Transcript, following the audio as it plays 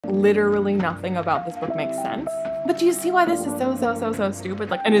literally nothing about this book makes sense. But do you see why this is so stupid?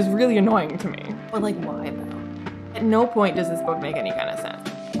 Like, and is really annoying to me. But like, why though? At no point does this book make any kind of sense.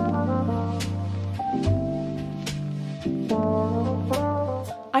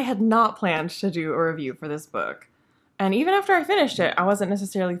 I had not planned to do a review for this book. And even after I finished it, I wasn't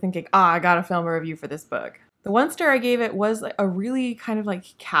necessarily thinking, I gotta film a review for this book. The 1 star I gave it was like a really kind of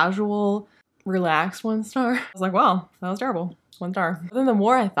like casual, relaxed 1 star. I was like, well, that was terrible. 1 star. But then the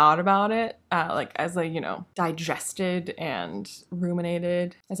more I thought about it, like as I, digested and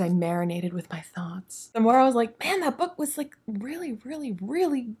ruminated, as I marinated with my thoughts, the more I was like, man, that book was like really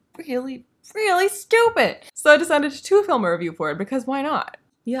stupid. So I decided to film a review for it because why not?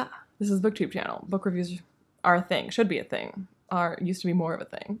 Yeah, this is a BookTube channel. Book reviews are a thing, should be a thing, used to be more of a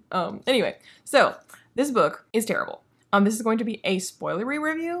thing. Anyway, so this book is terrible. This is going to be a spoilery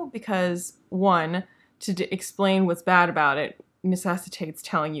review because 1, to explain what's bad about it necessitates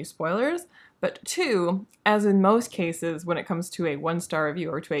telling you spoilers, but 2, as in most cases when it comes to a 1 star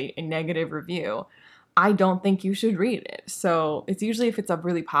review or to a negative review, I don't think you should read it. So it's usually if it's a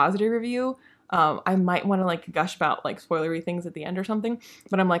really positive review, I might want to like gush about like spoilery things at the end or something,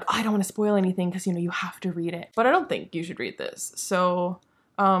 but I'm like, oh, I don't want to spoil anything because you have to read it. But I don't think you should read this. So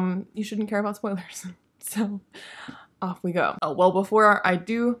you shouldn't care about spoilers. So off we go. Oh, well, before I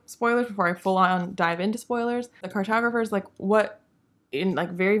do spoilers, before I full on dive into spoilers, the Cartographers, like what in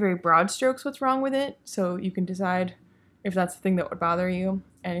like very broad strokes, what's wrong with it. So you can decide if that's the thing that would bother you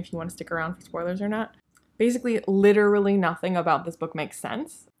and if you want to stick around for spoilers or not. Basically, literally nothing about this book makes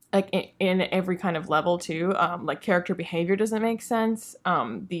sense. Like in every kind of level too. Like character behavior doesn't make sense.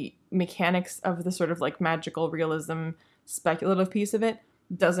 The mechanics of the sort of like magical realism speculative piece of it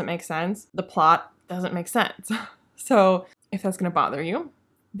doesn't make sense. The plot doesn't make sense. So if that's gonna bother you,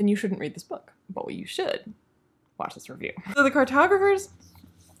 then you shouldn't read this book. But you should watch this review. So the Cartographers,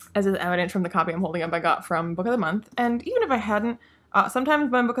 as is evident from the copy I'm holding up, I got from Book of the Month. And even if I hadn't, sometimes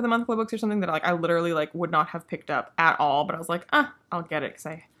my Book of the Month club books are something that like I literally like would not have picked up at all, but I was like, I'll get it because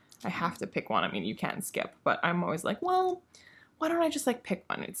I have to pick one. I mean, you can skip, but I'm always like, well, why don't I just like pick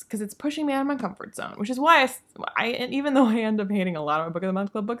one? It's because it's pushing me out of my comfort zone, which is why and even though I end up hating a lot of my Book of the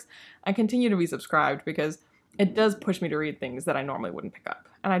Month club books, I continue to be subscribed because it does push me to read things that I normally wouldn't pick up.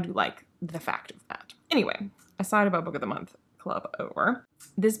 And I do like the fact of that. Anyway, aside about Book of the Month club over,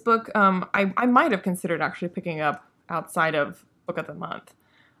 this book, I might have considered actually picking up outside of Book of the Month.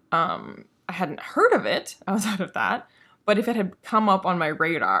 I hadn't heard of it outside of that. But if it had come up on my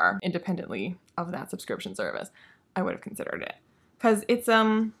radar independently of that subscription service, I would have considered it. Because it's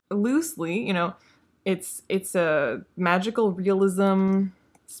loosely, it's a magical realism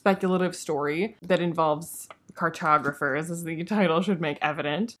speculative story that involves cartographers, as the title should make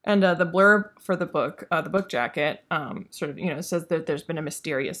evident. And the blurb for the book jacket, says that there's been a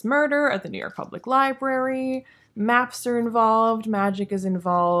mysterious murder at the New York Public Library. Maps are involved, magic is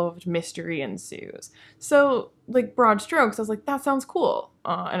involved, mystery ensues. So, like, broad strokes, I was like, that sounds cool.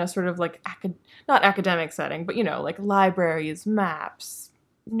 In a sort of, like, not academic setting, but, like, libraries, maps,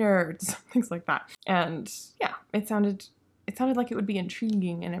 nerds, things like that. And, yeah, it sounded like it would be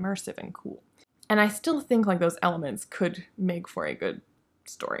intriguing and immersive and cool. And I still think, like, those elements could make for a good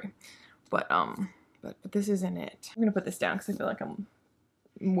story. But this isn't it. I'm gonna put this down because I feel like I'm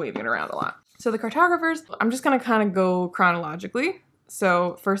waving it around a lot. So the Cartographers, I'm just gonna kind of go chronologically.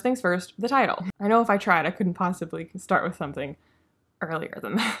 So first things first, the title. I know if I tried, I couldn't possibly start with something earlier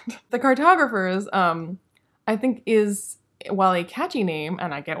than that. The Cartographers, I think is, while a catchy name,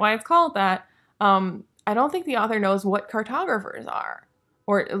 and I get why it's called that, I don't think the author knows what cartographers are.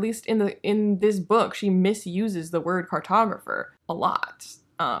 Or at least in this book, she misuses the word cartographer a lot.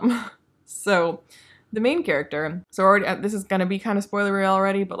 So the main character, so already this is gonna be kind of spoilery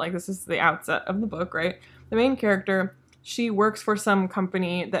already, but like this is the outset of the book, right? The main character, she works for some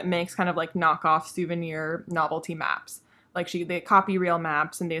company that makes kind of like knockoff souvenir novelty maps. Like they copy real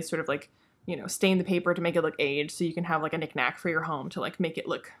maps and they sort of like, stain the paper to make it look aged so you can have like a knickknack for your home to like make it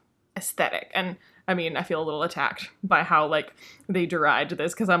look aesthetic. And I mean, I feel a little attacked by how like they deride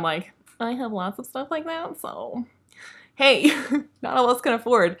this because I'm like, I have lots of stuff like that, so hey, not all of us can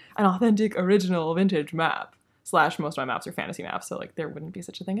afford an authentic, original, vintage map. / most of my maps are fantasy maps, so like there wouldn't be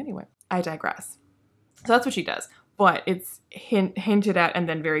such a thing anyway. I digress. So that's what she does. But it's hinted at and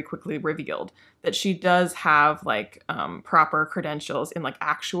then very quickly revealed that she does have like proper credentials in like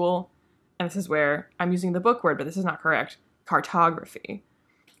actual, and this is where I'm using the book word, but this is not correct, cartography.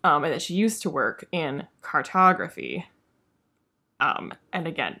 And that she used to work in cartography. And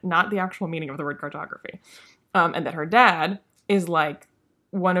again, not the actual meaning of the word cartography. And that her dad is like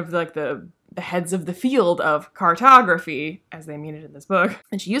one of like the heads of the field of cartography, as they mean it in this book.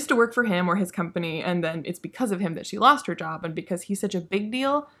 And she used to work for him or his company, and then it's because of him that she lost her job. And because he's such a big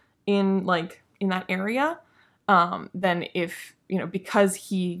deal in that area, then if, you know, because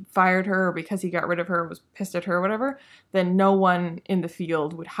he fired her or because he got rid of her, was pissed at her or whatever, then no one in the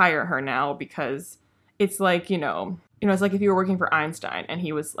field would hire her now, because it's like, you know, it's like if you were working for Einstein and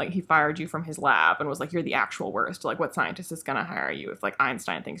he was like, he fired you from his lab and was like, you're the actual worst. Like, what scientist is going to hire you if like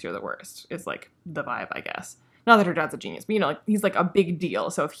Einstein thinks you're the worst? Is like the vibe, I guess. Not that her dad's a genius, but you know, like he's like a big deal.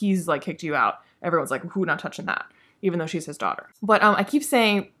 So if he's like kicked you out, everyone's like, who, not touching that, even though she's his daughter. But I keep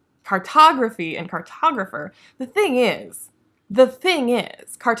saying cartography and cartographer. The thing is,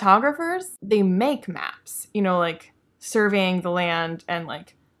 cartographers, they make maps, you know, like surveying the land and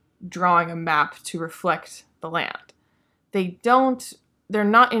like drawing a map to reflect the land. They're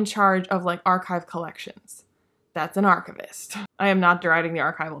not in charge of like archive collections. That's an archivist. I am not deriding the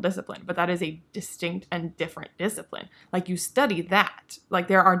archival discipline, but that is a distinct and different discipline. Like, you study that. Like,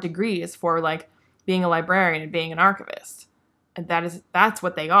 there are degrees for like being a librarian and being an archivist. And that's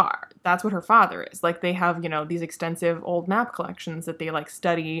what they are. That's what her father is. Like, they have, you know, these extensive old map collections that they like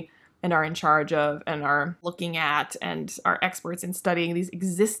study and are in charge of and are looking at and are experts in studying these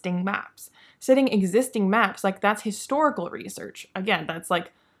existing maps. Studying existing maps, like, that's historical research. Again, that's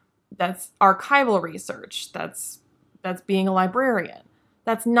archival research. That's being a librarian.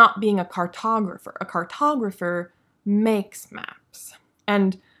 That's not being a cartographer. A cartographer makes maps.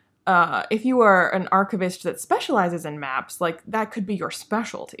 And if you are an archivist that specializes in maps, like, that could be your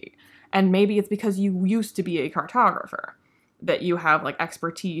specialty. And maybe it's because you used to be a cartographer, that you have like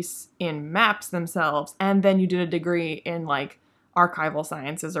expertise in maps themselves, and then you did a degree in like archival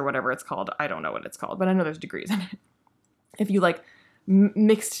sciences or whatever it's called. I don't know what it's called, but I know there's degrees in it. If you like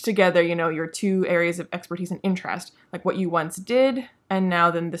mixed together, you know, your two areas of expertise and interest, like what you once did, and now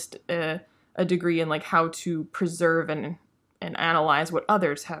then this a degree in like how to preserve and analyze what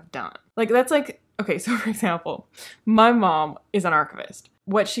others have done. Like, that's like, okay, so for example, my mom is an archivist.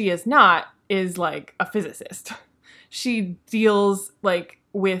 What she is not is like a physicist. She deals like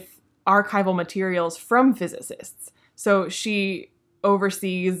with archival materials from physicists. So she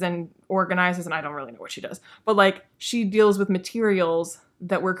oversees and organizes, and I don't really know what she does, but like, she deals with materials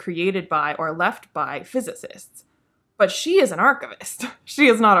that were created by or left by physicists. But she is an archivist. She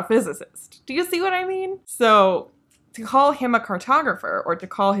is not a physicist. Do you see what I mean? So to call him a cartographer, or to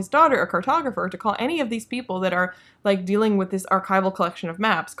call his daughter a cartographer, or to call any of these people that are like dealing with this archival collection of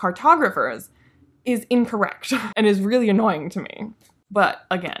maps cartographers, is incorrect and is really annoying to me. But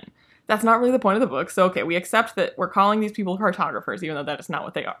again, that's not really the point of the book. So okay, we accept that we're calling these people cartographers, even though that is not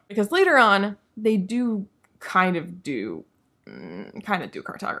what they are. Because later on, they do kind of do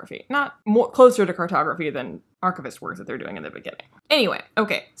cartography. Not more closer to cartography than archivist work that they're doing in the beginning. Anyway,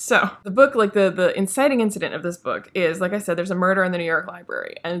 okay, so the book, like the inciting incident of this book is, like I said, there's a murder in the New York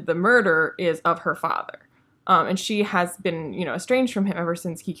Library, and the murder is of her father. And she has been, you know, estranged from him ever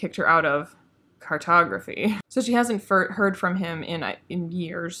since he kicked her out of cartography. So she hasn't heard from him in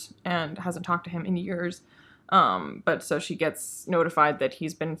years, and hasn't talked to him in years. But so she gets notified that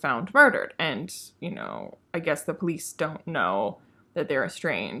he's been found murdered, and, you know, I guess the police don't know that they're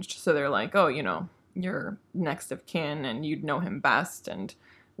estranged. So they're like, oh, you know, you're next of kin and you'd know him best, and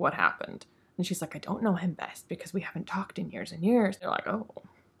what happened? And she's like, I don't know him best because we haven't talked in years and years. They're like, oh,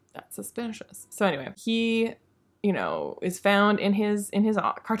 that's suspicious. So anyway, he, you know, is found in his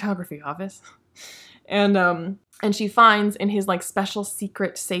cartography office. And she finds in his like special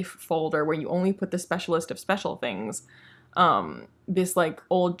secret safe folder, where you only put the specialist of special things, this like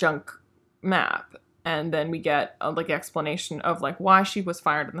old junk map. And then we get like explanation of like why she was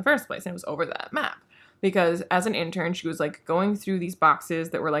fired in the first place. And it was over that map, because as an intern, she was like going through these boxes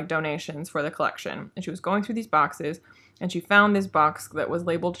that were like donations for the collection. And she was going through these boxes, and she found this box that was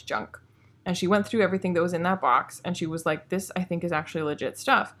labeled junk. And she went through everything that was in that box, and she was like, this, I think, is actually legit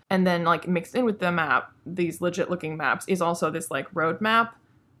stuff. And then, like, mixed in with the map, these legit-looking maps, is also this, like, road map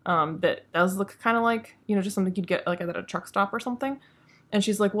that does look kind of like, you know, just something you'd get, like, at a truck stop or something. And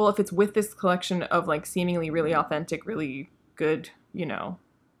she's like, well, if it's with this collection of, like, seemingly really authentic, really good, you know,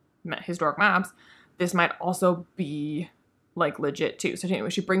 historic maps, this might also be, like, legit, too. So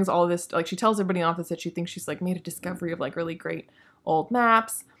anyway, she brings all of this, like, she tells everybody in the office that she thinks she's, like, made a discovery of, like, really great old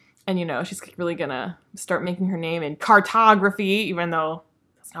maps. And, you know, she's really gonna start making her name in cartography, even though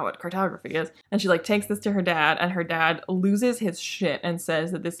that's not what cartography is. And she, like, takes this to her dad, and her dad loses his shit and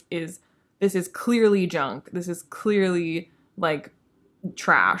says that this is clearly junk. This is clearly, like,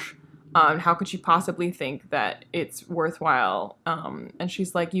 trash. How could she possibly think that it's worthwhile? And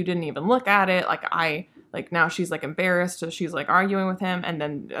she's like, you didn't even look at it. Like, like now she's like embarrassed, so she's like arguing with him, and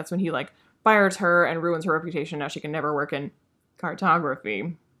then that's when he like fires her and ruins her reputation. Now she can never work in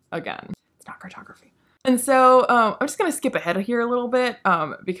cartography again. It's not cartography. And so I'm just going to skip ahead here a little bit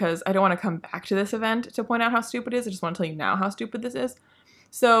because I don't want to come back to this event to point out how stupid it is. I just want to tell you now how stupid this is.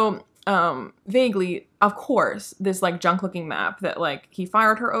 So vaguely, of course, this like junk looking map that like he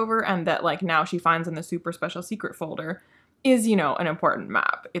fired her over and that like now she finds in the super special secret folder is, you know, an important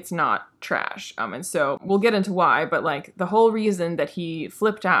map. It's not trash. And so we'll get into why, but like the whole reason that he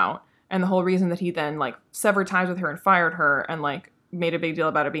flipped out and the whole reason that he then like severed ties with her and fired her and like made a big deal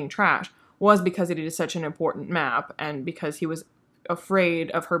about it being trash was because it is such an important map and because he was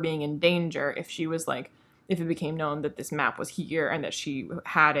afraid of her being in danger if she was like, if it became known that this map was here and that she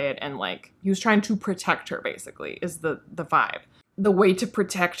had it, and like he was trying to protect her basically is the vibe. The way to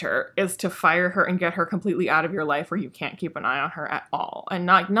protect her is to fire her and get her completely out of your life where you can't keep an eye on her at all, and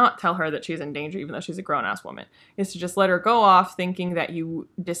not tell her that she's in danger even though she's a grown-ass woman, is to just let her go off thinking that you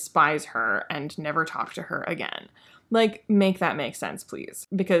despise her and never talk to her again. Like, make that make sense, please.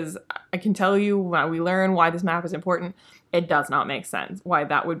 Because I can tell you when we learn why this map is important, it does not make sense why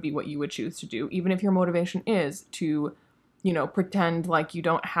that would be what you would choose to do, even if your motivation is to, you know, pretend like you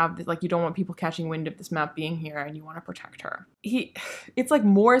don't have this, like you don't want people catching wind of this map being here and you want to protect her. It's like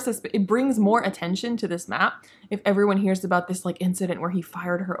it brings more attention to this map if everyone hears about this like incident where he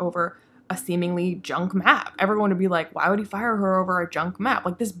fired her over a seemingly junk map. Everyone would be like, why would he fire her over a junk map?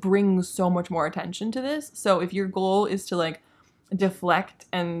 Like, this brings so much more attention to this. So if your goal is to like deflect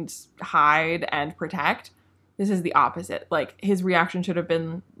and hide and protect, this is the opposite. Like, his reaction should have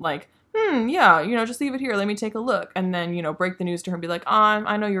been like, yeah, you know, just leave it here, let me take a look, and then, you know, break the news to her and be like,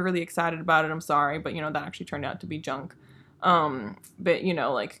 I know you're really excited about it, I'm sorry, but, you know, that actually turned out to be junk. But, you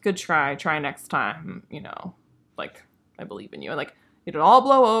know, like, good try next time, you know, like, I believe in you. And like, it'll all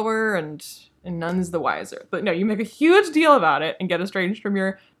blow over and none's the wiser. But no, you make a huge deal about it and get estranged from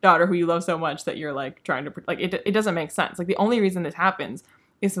your daughter who you love so much that you're like trying to, like, it doesn't make sense. Like, the only reason this happens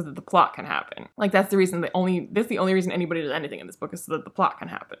is so that the plot can happen. Like, that's the reason that's the only reason anybody does anything in this book, is so that the plot can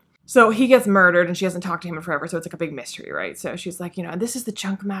happen. So he gets murdered and she hasn't talked to him in forever, so it's like a big mystery, right? So she's like, you know, this is the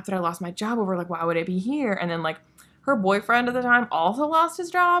junk map that I lost my job over, like, why would it be here? And then like her boyfriend at the time also lost his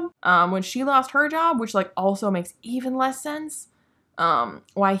job when she lost her job, which like also makes even less sense.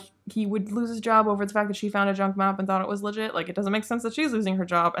 Why he would lose his job over the fact that she found a junk map and thought it was legit. Like, it doesn't make sense that she's losing her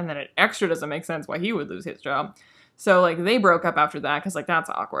job, and then it extra doesn't make sense why he would lose his job. So like they broke up after that because like that's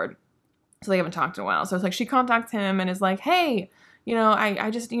awkward. So they haven't talked in a while. So it's like she contacts him and is like, hey, you know, I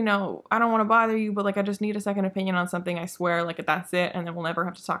just, you know, I don't want to bother you, but like I just need a second opinion on something, I swear, like that's it, and then we'll never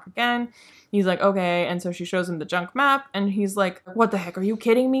have to talk again. He's like, okay. And so she shows him the junk map and he's like, what the heck, are you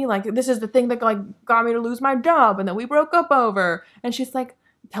kidding me? Like, this is the thing that like got me to lose my job and that we broke up over. And she's like,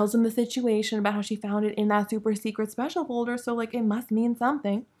 tells him the situation about how she found it in that super secret special folder, so like it must mean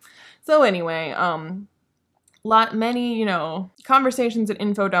something. So anyway, many, you know, conversations and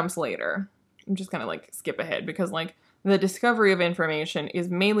info dumps later. I'm just gonna like skip ahead because like the discovery of information is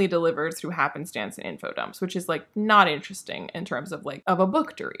mainly delivered through happenstance and info dumps, which is like not interesting in terms of like of a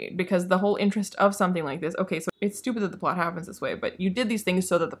book to read, because the whole interest of something like this, okay, so it's stupid that the plot happens this way, but you did these things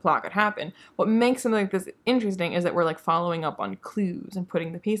so that the plot could happen. What makes something like this interesting is that we're like following up on clues and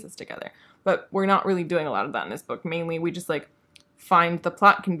putting the pieces together, but we're not really doing a lot of that in this book. Mainly we just like find the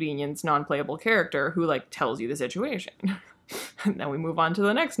plot convenience non-playable character who like tells you the situation. And then we move on to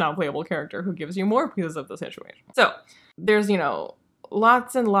the next non-playable character who gives you more pieces of the situation. So there's, you know,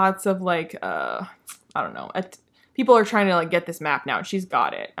 lots and lots of like, I don't know, people are trying to like get this map now, and she's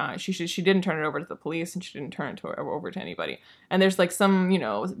got it. She didn't turn it over to the police, and she didn't turn it over to anybody. And there's like some, you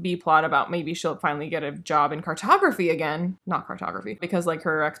know, B plot about maybe she'll finally get a job in cartography again, not cartography, because like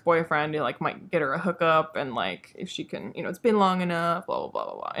her ex-boyfriend like might get her a hookup, and like if she can, you know, it's been long enough, blah blah blah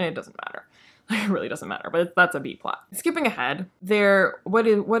blah blah, and it doesn't matter. It really doesn't matter, but that's a B plot. Skipping ahead, what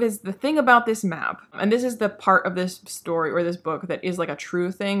is the thing about this map, and this is the part of this story or this book that is like a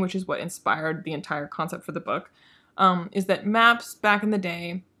true thing, which is what inspired the entire concept for the book, is that maps back in the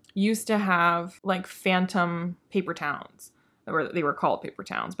day used to have like phantom paper towns, or they were called paper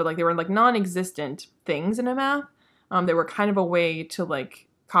towns, but like they were like non-existent things in a map. They were kind of a way to like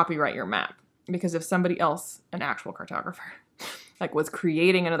copyright your map, because if somebody else, an actual cartographer, like was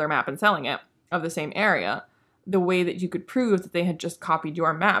creating another map and selling it of the same area, the way that you could prove that they had just copied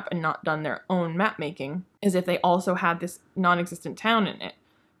your map and not done their own map making is if they also had this non-existent town in it,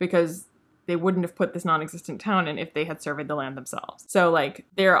 because they wouldn't have put this non-existent town in if they had surveyed the land themselves. So like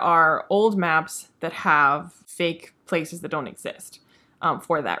there are old maps that have fake places that don't exist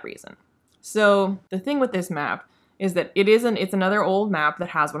for that reason. So the thing with this map is that it's another old map that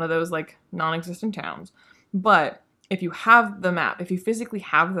has one of those like non-existent towns. But if you have the map, if you physically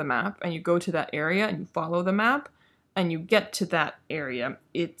have the map and you go to that area and you follow the map and you get to that area,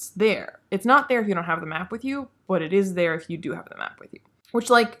 it's there. It's not there if you don't have the map with you, but it is there if you do have the map with you. Which,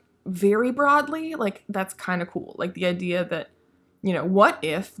 like, very broadly, like, that's kind of cool. Like, the idea that, you know, what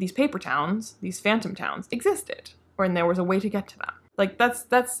if these paper towns, these phantom towns, existed? Or and there was a way to get to them? Like, that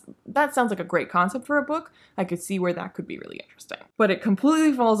sounds like a great concept for a book. I could see where that could be really interesting. But it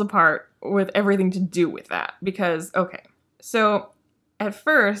completely falls apart with everything to do with that. Because, okay, so at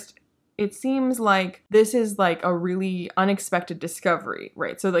first, it seems like this is like a really unexpected discovery,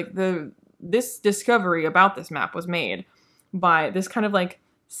 right? So like this discovery about this map was made by this kind of like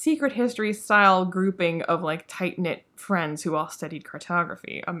secret history style grouping of like tight-knit friends who all studied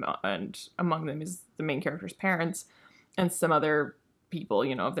cartography. And among them is the main character's parents and some other people,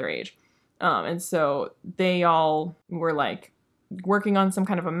 you know, of their age. And so they all were like working on some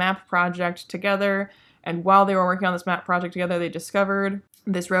kind of a map project together. And while they were working on this map project together, they discovered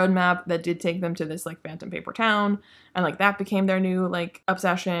this roadmap that did take them to this like phantom paper town. And like that became their new like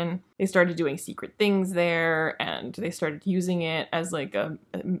obsession. They started doing secret things there and they started using it as like a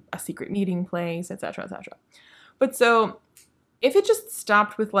secret meeting place, etc., etc. But so if it just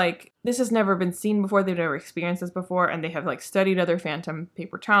stopped with like, this has never been seen before, they've never experienced this before, and they have like studied other phantom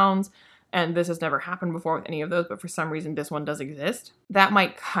paper towns, and this has never happened before with any of those, but for some reason this one does exist, that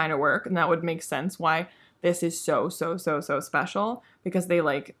might kind of work, and that would make sense why this is so special, because they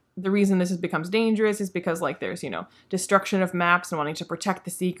like, the reason this becomes dangerous is because like there's, you know, destruction of maps and wanting to protect the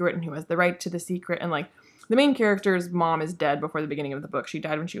secret and who has the right to the secret, and like the main character's mom is dead before the beginning of the book. She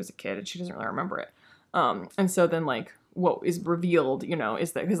died when she was a kid and she doesn't really remember it. And so then like what is revealed, you know,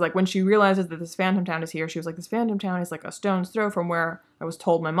 is that because like when she realizes that this phantom town is here, she was like, this phantom town is like a stone's throw from where I was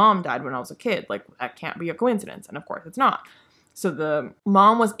told my mom died when I was a kid. Like that can't be a coincidence. And of course it's not. So the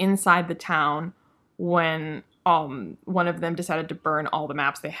mom was inside the town when one of them decided to burn all the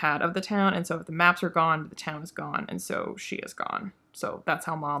maps they had of the town. And so if the maps are gone, the town is gone. And so she is gone. So that's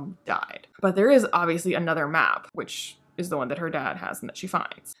how mom died. But there is obviously another map, which is the one that her dad has and that she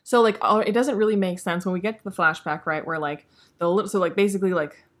finds. So like, it doesn't really make sense when we get to the flashback, right? Where like so like basically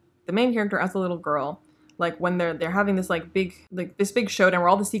like the main character as a little girl, like when they're having this like big showdown where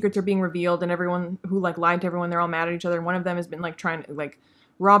all the secrets are being revealed and everyone who like lied to everyone, they're all mad at each other. And one of them has been like trying to like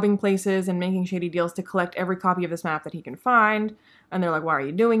robbing places and making shady deals to collect every copy of this map that he can find. And they're like, why are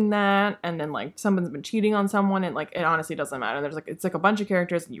you doing that? And then like someone's been cheating on someone, and like it honestly doesn't matter. There's like, it's like a bunch of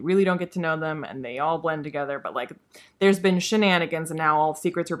characters and you really don't get to know them and they all blend together, but like there's been shenanigans and now all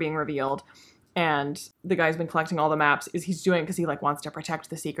secrets are being revealed. And the guy's been collecting all the maps he's doing because he like wants to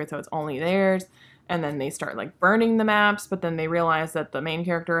protect the secret, so it's only theirs. And then they start like burning the maps, but then they realize that the main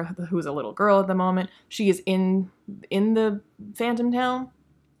character, who's a little girl at the moment, she is in the phantom town.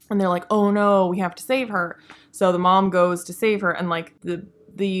 And they're like, oh no, we have to save her. So the mom goes to save her, and like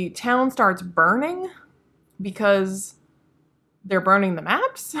the town starts burning because they're burning the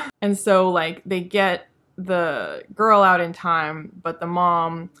maps. And so like they get the girl out in time, but the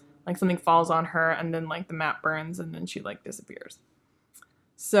mom, like something falls on her and then like the map burns and then she like disappears.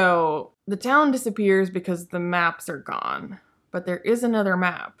 So the town disappears because the maps are gone, but there is another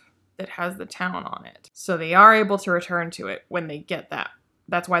map that has the town on it. So they are able to return to it when they get that.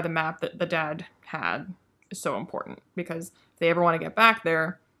 That's why the map that the dad had is so important, because if they ever want to get back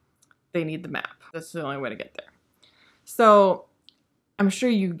there, they need the map. That's the only way to get there. So I'm sure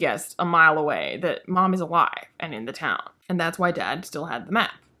you guessed a mile away that mom is alive and in the town. And that's why dad still had the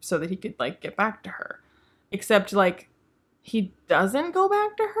map, so that he could like get back to her. Except like he doesn't go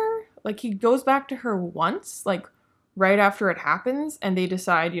back to her. Like he goes back to her once, like right after it happens, and they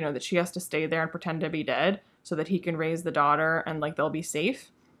decide, you know, that she has to stay there and pretend to be dead so that he can raise the daughter and like they'll be safe.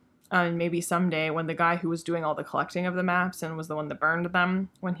 And maybe someday when the guy who was doing all the collecting of the maps and was the one that burned them,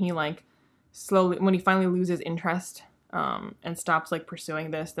 when he like when he finally loses interest and stops like pursuing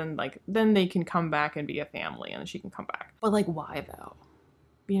this, then they can come back and be a family and she can come back. But like, why though?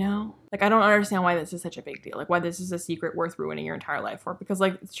 You know? Like, I don't understand why this is such a big deal. Like, why this is a secret worth ruining your entire life for. Because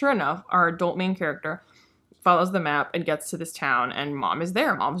like, sure enough, our adult main character follows the map and gets to this town, and mom is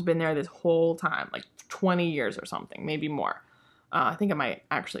there. Mom's been there this whole time, like 20 years or something, maybe more. I think it might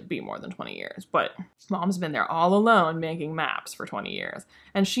actually be more than 20 years, but mom's been there all alone making maps for 20 years.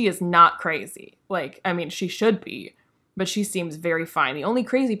 And she is not crazy. Like, I mean, she should be, but she seems very fine. The only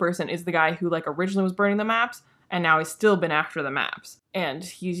crazy person is the guy who like originally was burning the maps, and now he's still been after the maps. And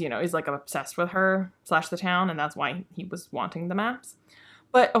he's, you know, he's like obsessed with her / the town, and that's why he was wanting the maps.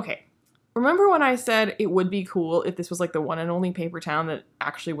 But okay, remember when I said it would be cool if this was like the one and only paper town that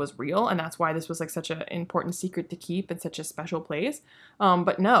actually was real, and that's why this was like such an important secret to keep and such a special place?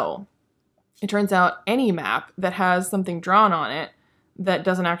 But no. It turns out any map that has something drawn on it that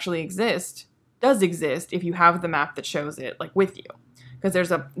doesn't actually exist does exist if you have the map that shows it, like, with you. Because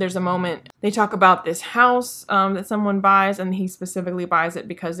there's a moment, they talk about this house that someone buys, and he specifically buys it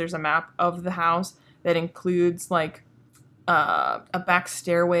because there's a map of the house that includes, like, a back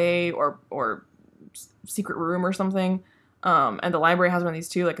stairway or secret room or something. And the library has one of these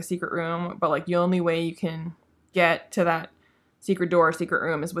too, like a secret room, but, like, the only way you can get to that secret door or secret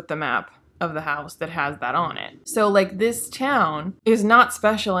room is with the map of the house that has that on it. So, like, this town is not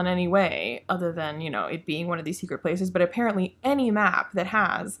special in any way other than, you know, it being one of these secret places, but apparently any map that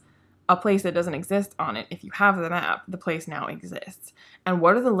has a place that doesn't exist on it, if you have the map, the place now exists. And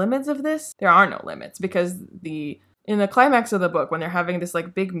what are the limits of this? There are no limits, because in the climax of the book, when they're having this,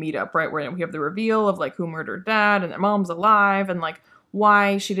 like, big meetup, right, where we have the reveal of, like, who murdered dad and that mom's alive, and, like,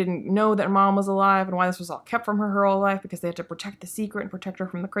 why she didn't know that mom was alive, and why this was all kept from her whole life, because they had to protect the secret and protect her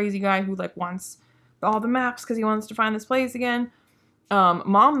from the crazy guy who, like, wants all the maps because he wants to find this place again.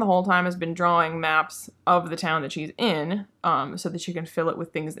 Mom the whole time has been drawing maps of the town that she's in, so that she can fill it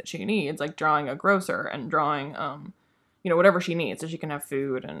with things that she needs, like drawing a grocer and drawing, you know, whatever she needs so she can have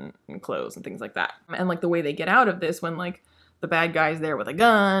food and clothes and things like that. And, like, the way they get out of this when, like, the bad guy's there with a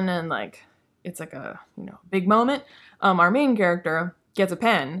gun and, like, it's like a, you know, big moment, our main character gets a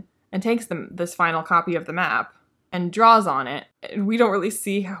pen and takes this final copy of the map and draws on it. We don't really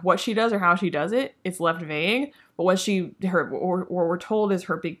see what she does or how she does it. It's left vague. But what we're told is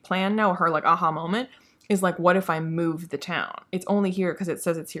her big plan now, her, like, aha moment, is, like, what if I move the town? It's only here because it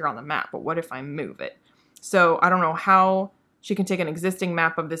says it's here on the map, but what if I move it? So I don't know how she can take an existing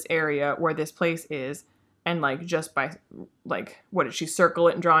map of this area where this place is, and, like, just by, like, what did she circle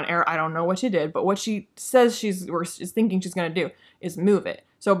it and draw an arrow? I don't know what she did, but what she says is thinking she's going to do is move it.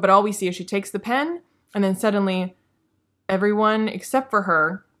 So, but all we see is she takes the pen, and then suddenly everyone except for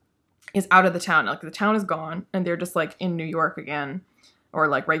her is out of the town. Like, the town is gone, and they're just, like, in New York again, or,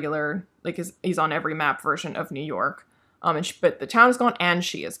 like, regular, like, he's on every map version of New York. But the town is gone, and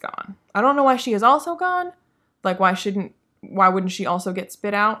she is gone. I don't know why she is also gone. Like, why wouldn't she also get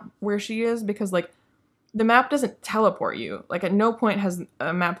spit out where she is? Because, like, the map doesn't teleport you. Like, at no point has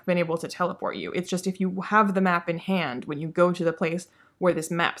a map been able to teleport you. It's just if you have the map in hand, when you go to the place where this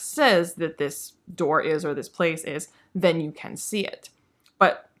map says that this door is or this place is, then you can see it.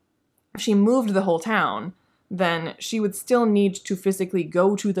 But if she moved the whole town, then she would still need to physically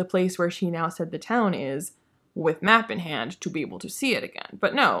go to the place where she now said the town is with map in hand to be able to see it again.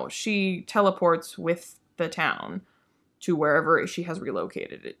 But no, she teleports with the town to wherever she has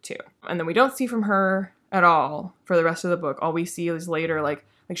relocated it to. And then we don't see from her at all for the rest of the book. All we see is later, like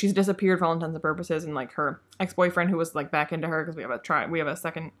she's disappeared for all intents and purposes, and, like, her ex-boyfriend who was, like, back into her, because we have a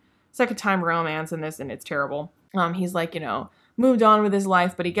second time romance in this, and it's terrible. He's, like, you know, moved on with his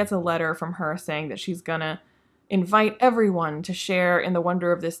life, but he gets a letter from her saying that she's gonna invite everyone to share in the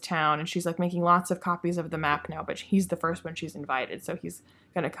wonder of this town, and she's, like, making lots of copies of the map now, but he's the first one she's invited, so he's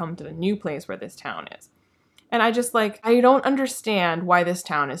gonna come to the new place where this town is. And I just, like, I don't understand why this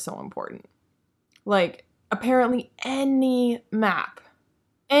town is so important. Like, apparently any map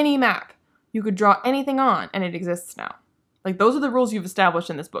you could draw anything on, and it exists now. Like, those are the rules you've established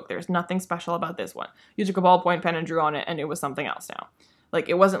in this book. There's nothing special about this one. You took a ballpoint pen and drew on it, and it was something else now. Like,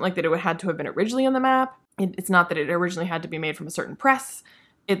 it wasn't like that it had to have been originally on the map. It's not that it originally had to be made from a certain press.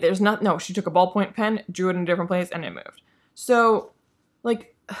 No, she took a ballpoint pen, drew it in a different place, and it moved. So,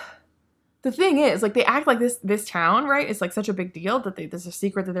 like, the thing is, like, they act like this town, right, is, like, such a big deal that there's a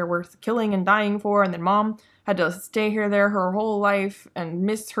secret that they're worth killing and dying for, and then mom had to stay there her whole life and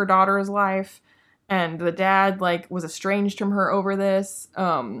miss her daughter's life, and the dad, like, was estranged from her over this,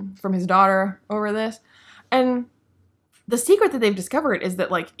 from his daughter over this, and the secret that they've discovered is that,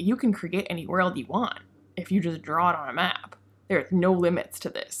 like, you can create any world you want if you just draw it on a map. There's no limits to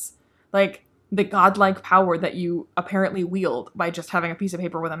this. Like, the godlike power that you apparently wield by just having a piece of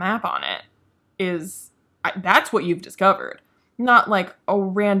paper with a map on it that's what you've discovered. Not, like, a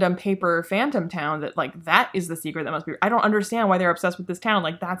random paper phantom town that, like, that is the secret that must be. I don't understand why they're obsessed with this town.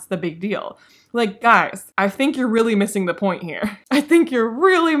 Like, that's the big deal. Like, guys, I think you're really missing the point here. I think you're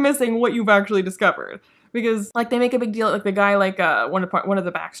really missing what you've actually discovered. Because, like, they make a big deal, like, the guy, like, one of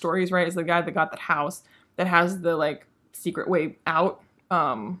the backstories, right, is the guy that got that house that has the, like, secret way out,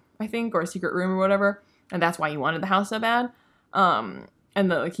 I think, or a secret room or whatever, and that's why he wanted the house so bad. And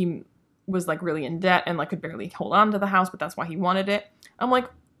he was, like, really in debt and, like, could barely hold on to the house, but that's why he wanted it. I'm like,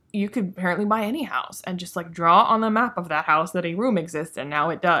 you could apparently buy any house and just, like, draw on the map of that house that a room exists, and now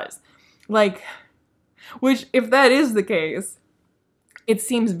it does. Like, which, if that is the case, it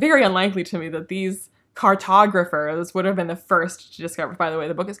seems very unlikely to me that these cartographers would have been the first to discover. By the way,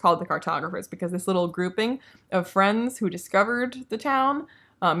 the book is called The Cartographers because this little grouping of friends who discovered the town,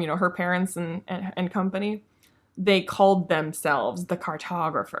 you know, her parents and company, they called themselves the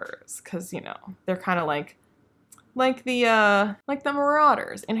cartographers because, you know, they're kind of like the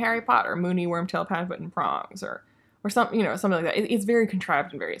Marauders in Harry Potter, Moony, Wormtail, Padfoot, and Prongs, or something, you know, something like that. It's very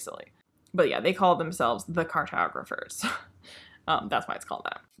contrived and very silly. But yeah, they call themselves the cartographers. That's why it's called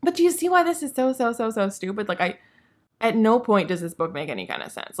that. But do you see why this is so stupid? Like, at no point does this book make any kind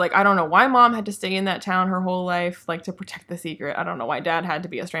of sense. Like, I don't know why mom had to stay in that town her whole life, like, to protect the secret. I don't know why dad had to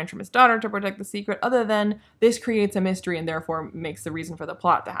be estranged from his daughter to protect the secret, other than this creates a mystery and therefore makes the reason for the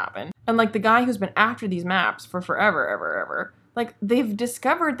plot to happen. And, like, the guy who's been after these maps for forever, ever, like, they've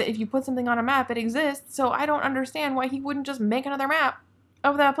discovered that if you put something on a map, it exists, so I don't understand why he wouldn't just make another map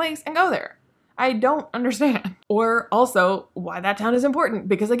of that place and go there. I don't understand. Or also why that town is important,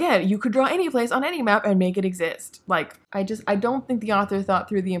 because again, you could draw any place on any map and make it exist. Like, I don't think the author thought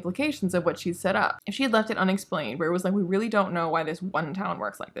through the implications of what she's set up. If she had left it unexplained, where it was like, we really don't know why this one town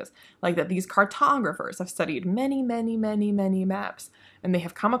works like this, like that these cartographers have studied many maps, and they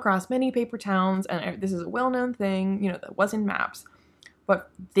have come across many paper towns, and this is a well-known thing, you know, that was in maps,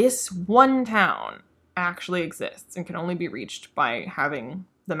 but this one town actually exists and can only be reached by having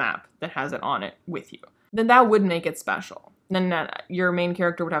the map that has it on it with you, then that would make it special. Then your main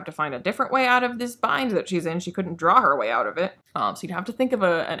character would have to find a different way out of this bind that she's in. She couldn't draw her way out of it. So you'd have to think of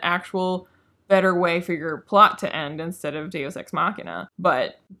an actual better way for your plot to end instead of Deus Ex Machina.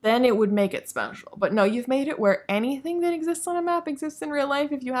 But then it would make it special. But no, you've made it where anything that exists on a map exists in real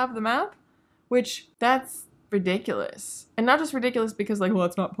life if you have the map, which that's ridiculous. And not just ridiculous because, like, well,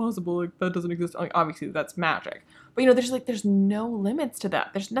 that's not possible, like, that doesn't exist. Like, obviously that's magic, but you know, there's no limits to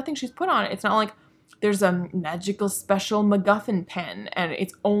that. There's nothing she's put on it. It's not like there's a magical special MacGuffin pen and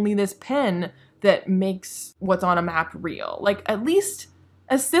it's only this pen that makes what's on a map real. Like, at least,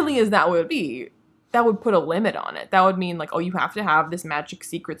 as silly as that would be, that would put a limit on it. That would mean, like, oh, you have to have this magic,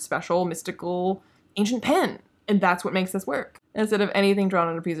 secret, special, mystical, ancient pen, and that's what makes this work. Instead of anything drawn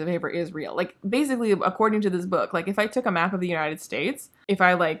on a piece of paper is real. Like, basically, according to this book, like, if I took a map of the United States, if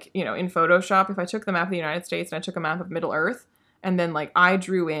I, like, you know, in Photoshop, if I took the map of the United States and I took a map of Middle Earth, and then, like, I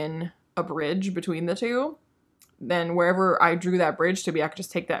drew in a bridge between the two, then wherever I drew that bridge to be, I could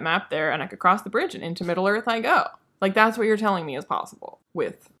just take that map there and I could cross the bridge and into Middle Earth I go. Like, that's what you're telling me is possible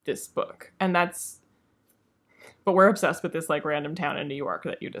with this book. And that's, but we're obsessed with this, like, random town in New York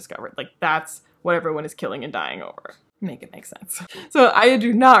that you discovered. Like, that's what everyone is killing and dying over. Make it make sense. So I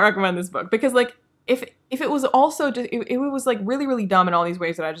do not recommend this book because, like, if it was also just, it was like really dumb in all these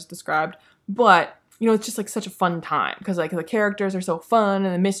ways that I just described, but you know, it's just like such a fun time because, like, the characters are so fun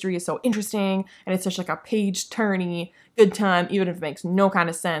and the mystery is so interesting and it's such like a page turny good time, even if it makes no kind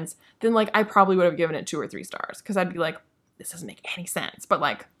of sense, then, like, I probably would have given it 2 or 3 stars because I'd be like, this doesn't make any sense, but,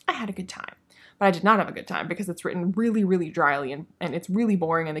 like, I had a good time. But I did not have a good time because it's written really dryly and it's really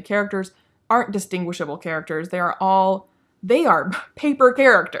boring, and the characters aren't distinguishable characters. They are paper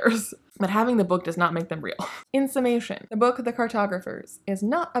characters. But having the book does not make them real. In summation, the book The Cartographers is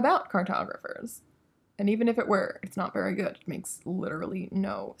not about cartographers. And even if it were, it's not very good. It makes literally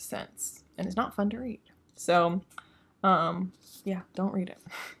no sense. And it's not fun to read. So, yeah, don't read it.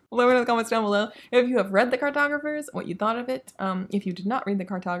 Let me know in the comments down below if you have read The Cartographers, what you thought of it. If you did not read The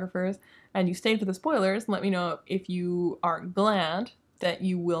Cartographers and you stayed for the spoilers, let me know if you are glad that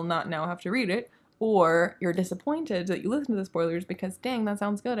you will not now have to read it, or you're disappointed that you listened to the spoilers because, dang, that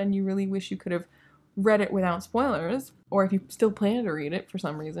sounds good and you really wish you could have read it without spoilers, or if you still plan to read it for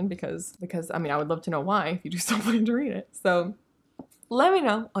some reason because I mean, I would love to know why if you do still plan to read it. So let me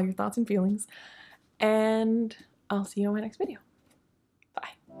know all your thoughts and feelings, and I'll see you in my next video.